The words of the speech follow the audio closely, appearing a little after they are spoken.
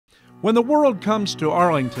When the world comes to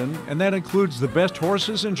Arlington, and that includes the best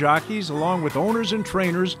horses and jockeys along with owners and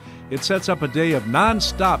trainers, it sets up a day of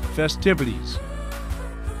non-stop festivities.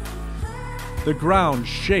 The ground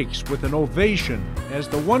shakes with an ovation as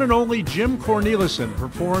the one and only Jim Cornelison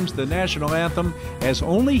performs the national anthem as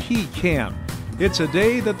only he can. It's a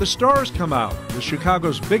day that the stars come out, with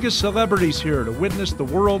Chicago's biggest celebrities here to witness the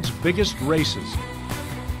world's biggest races.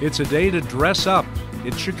 It's a day to dress up.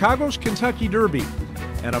 It's Chicago's Kentucky Derby,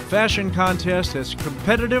 and a fashion contest as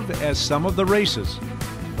competitive as some of the races.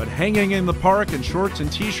 But hanging in the park in shorts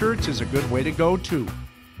and t-shirts is a good way to go too.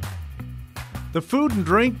 The food and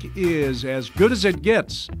drink is as good as it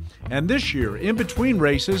gets. And this year, in between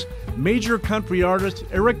races, major country artist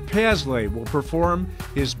Eric Paslay will perform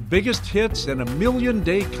his biggest hits in a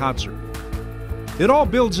million-day concert. It all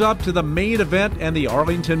builds up to the main event, and the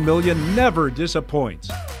Arlington Million never disappoints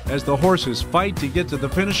as the horses fight to get to the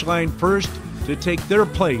finish line first to take their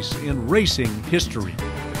place in racing history.